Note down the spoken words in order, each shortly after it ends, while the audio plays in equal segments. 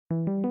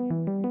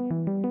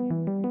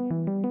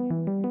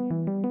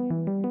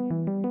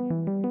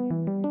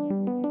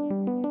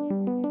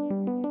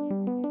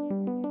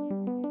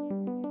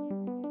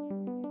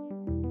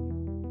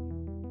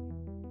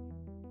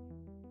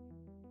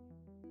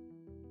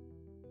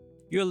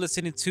You're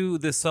listening to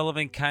the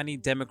Sullivan County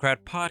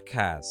Democrat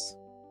Podcast.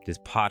 This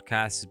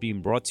podcast is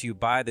being brought to you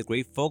by the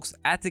great folks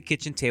at the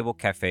Kitchen Table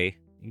Cafe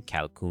in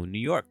Calhoun, New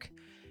York.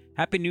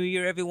 Happy New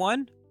Year,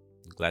 everyone.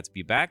 Glad to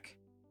be back.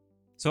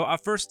 So our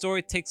first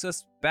story takes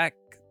us back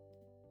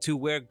to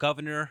where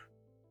Governor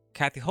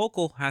Kathy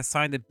Hochul has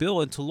signed a bill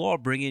into law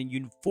bringing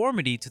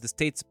uniformity to the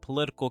state's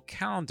political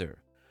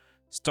calendar.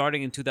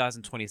 Starting in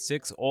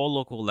 2026, all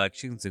local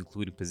elections,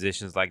 including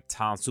positions like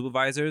town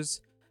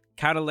supervisors,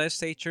 county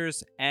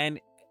legislatures, and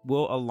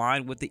will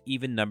align with the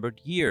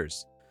even-numbered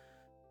years.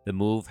 The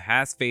move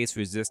has faced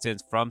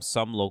resistance from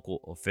some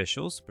local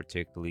officials,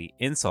 particularly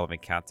in Sullivan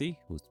County,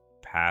 who's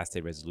passed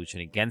a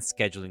resolution against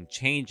scheduling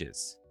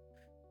changes.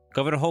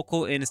 Governor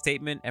Hochul, in a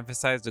statement,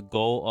 emphasized the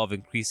goal of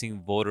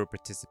increasing voter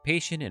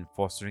participation and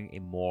fostering a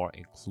more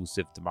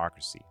inclusive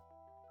democracy.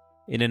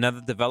 In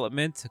another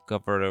development,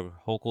 Governor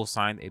Hochul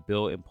signed a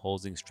bill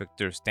imposing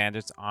stricter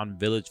standards on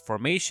village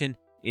formation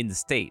in the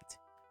state.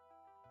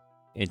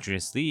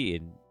 Interestingly,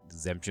 an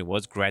exemption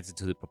was granted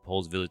to the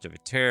proposed village of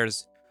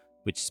Etaires,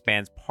 which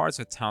spans parts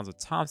of the towns of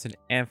Thompson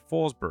and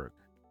Fallsburg.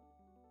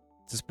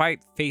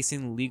 Despite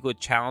facing legal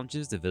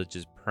challenges, the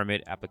village's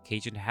permit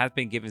application has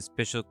been given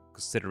special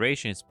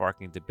consideration,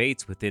 sparking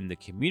debates within the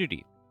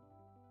community.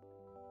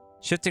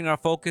 Shifting our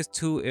focus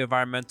to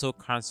environmental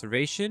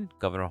conservation,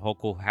 Governor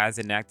Hochul has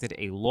enacted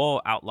a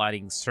law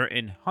outlining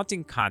certain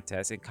hunting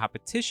contests and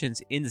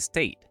competitions in the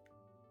state.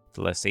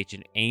 The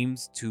legislation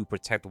aims to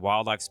protect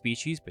wildlife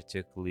species,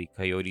 particularly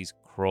coyotes,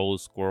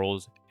 crows,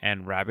 squirrels,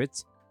 and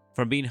rabbits,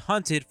 from being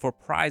hunted for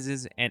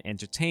prizes and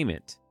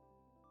entertainment.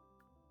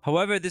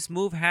 However, this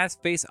move has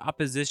faced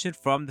opposition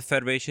from the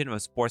Federation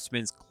of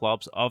Sportsmen's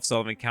Clubs of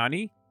Sullivan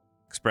County,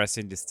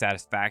 expressing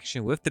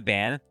dissatisfaction with the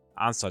ban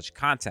on such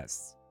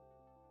contests.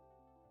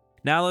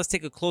 Now let's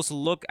take a closer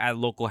look at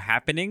local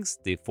happenings.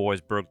 The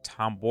Fallsburg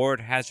Town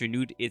Board has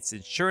renewed its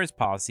insurance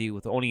policy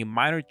with only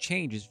minor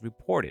changes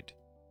reported.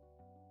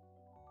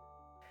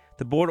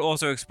 The board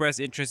also expressed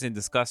interest in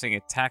discussing a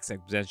tax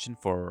exemption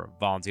for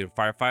volunteer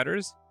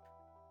firefighters,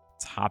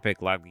 a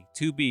topic likely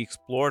to be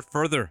explored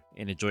further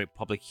in a joint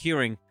public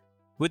hearing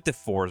with the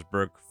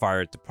Fallsburg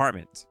Fire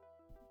Department.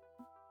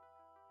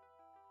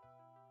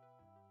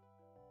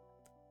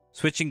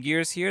 Switching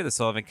gears here, the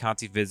Sullivan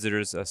County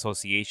Visitors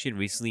Association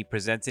recently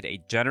presented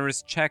a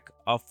generous check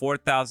of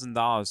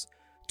 $4,000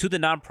 to the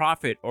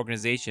nonprofit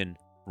organization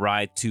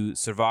Ride to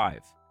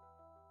Survive.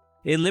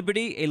 In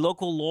Liberty, a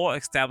local law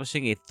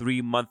establishing a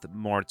 3-month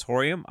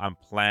moratorium on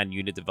planned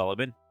unit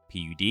development,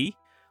 PUD,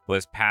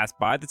 was passed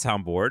by the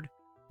town board.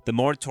 The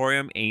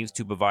moratorium aims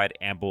to provide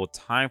ample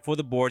time for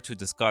the board to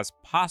discuss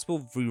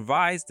possible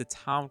revise the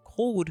town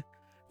code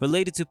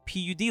related to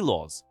PUD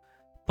laws.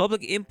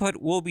 Public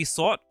input will be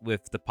sought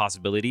with the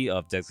possibility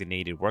of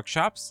designated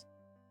workshops.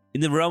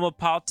 In the realm of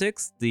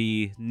politics,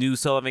 the new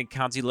Sullivan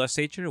County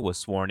Legislature was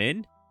sworn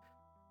in,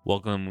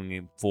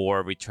 welcoming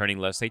 4 returning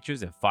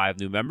legislators and 5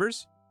 new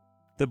members.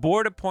 The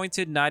board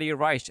appointed Nadia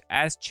Reich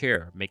as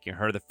chair, making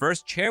her the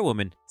first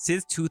chairwoman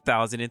since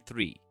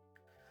 2003.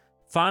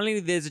 Finally,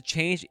 there's a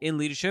change in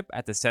leadership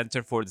at the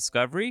Center for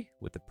Discovery,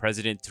 with the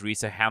president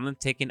Teresa Hamlin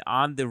taking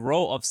on the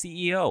role of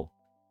CEO.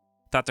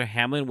 Dr.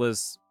 Hamlin,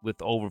 with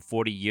over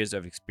 40 years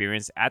of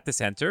experience at the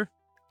center,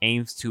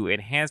 aims to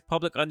enhance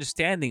public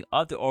understanding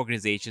of the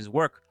organization's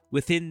work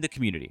within the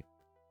community.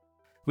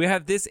 We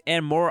have this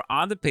and more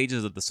on the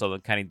pages of the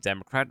Sullivan County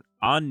Democrat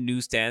on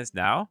newsstands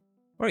now,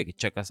 or you can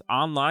check us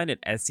online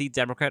at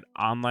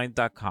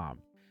scdemocratonline.com.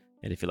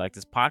 And if you like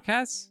this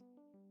podcast,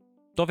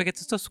 don't forget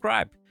to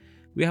subscribe.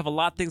 We have a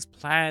lot of things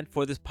planned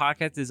for this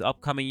podcast this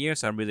upcoming year,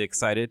 so I'm really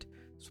excited.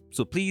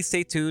 So please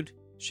stay tuned,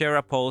 share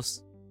our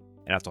posts,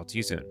 and I'll talk to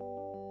you soon.